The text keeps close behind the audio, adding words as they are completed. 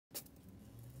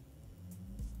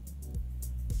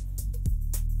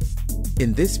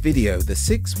In this video, the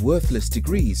 6 worthless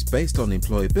degrees based on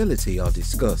employability are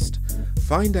discussed.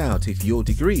 Find out if your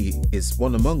degree is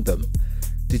one among them.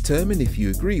 Determine if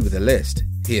you agree with the list.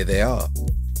 Here they are.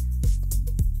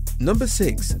 Number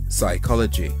 6.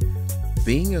 Psychology.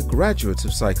 Being a graduate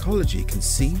of psychology can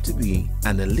seem to be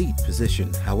an elite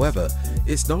position. However,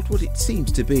 it's not what it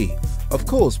seems to be. Of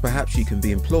course, perhaps you can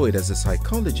be employed as a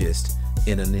psychologist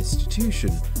in an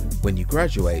institution when you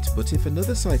graduate, but if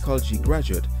another psychology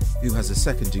graduate who has a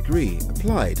second degree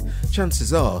applied,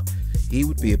 chances are he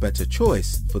would be a better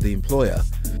choice for the employer.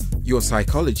 Your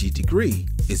psychology degree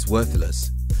is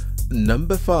worthless.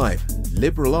 Number 5.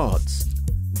 Liberal arts.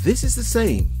 This is the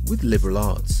same with liberal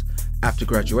arts. After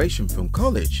graduation from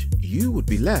college, you would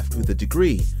be left with a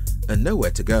degree and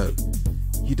nowhere to go.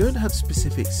 You don't have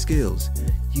specific skills.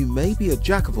 You may be a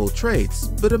jack of all trades,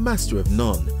 but a master of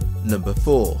none. Number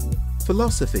 4.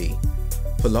 Philosophy.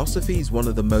 Philosophy is one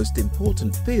of the most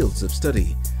important fields of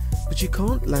study, but you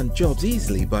can't land jobs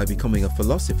easily by becoming a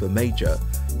philosopher major.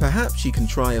 Perhaps you can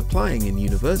try applying in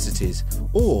universities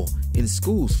or in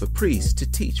schools for priests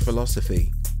to teach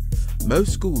philosophy.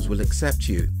 Most schools will accept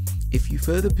you if you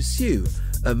further pursue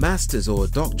a master's or a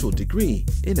doctoral degree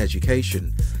in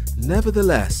education.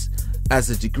 Nevertheless, as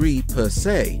a degree per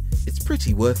se, it's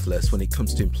pretty worthless when it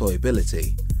comes to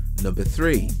employability. Number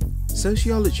 3.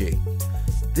 Sociology.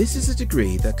 This is a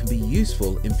degree that can be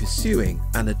useful in pursuing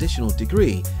an additional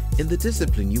degree in the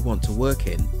discipline you want to work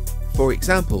in. For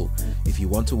example, if you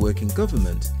want to work in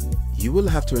government, you will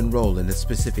have to enroll in a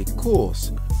specific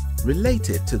course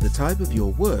related to the type of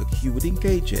your work you would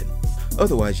engage in.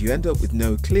 Otherwise, you end up with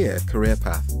no clear career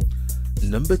path.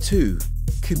 Number 2.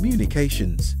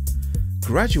 Communications.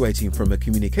 Graduating from a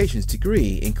communications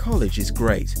degree in college is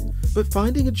great, but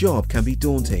finding a job can be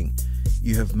daunting.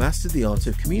 You have mastered the art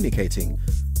of communicating,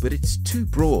 but it's too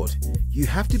broad. You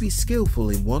have to be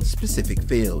skillful in one specific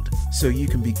field, so you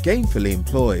can be gainfully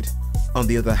employed. On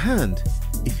the other hand,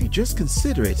 if you just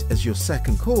consider it as your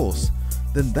second course,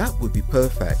 then that would be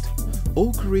perfect.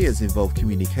 All careers involve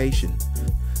communication,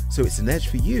 so it's an edge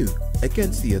for you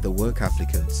against the other work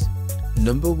applicants.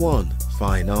 Number 1.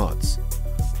 Fine arts.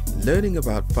 Learning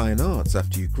about fine arts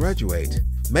after you graduate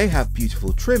may have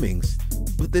beautiful trimmings,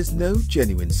 but there's no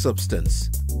genuine substance.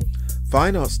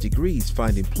 Fine arts degrees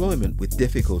find employment with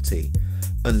difficulty.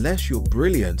 Unless you're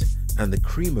brilliant and the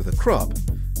cream of the crop,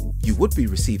 you would be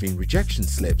receiving rejection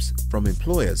slips from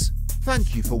employers.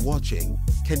 Thank you for watching.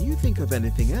 Can you think of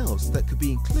anything else that could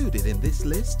be included in this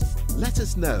list? Let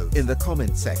us know in the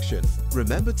comment section.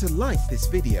 Remember to like this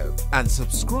video and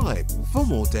subscribe for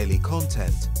more daily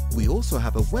content. We also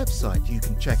have a website you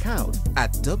can check out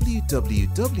at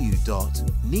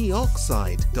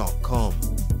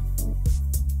www.neoxide.com.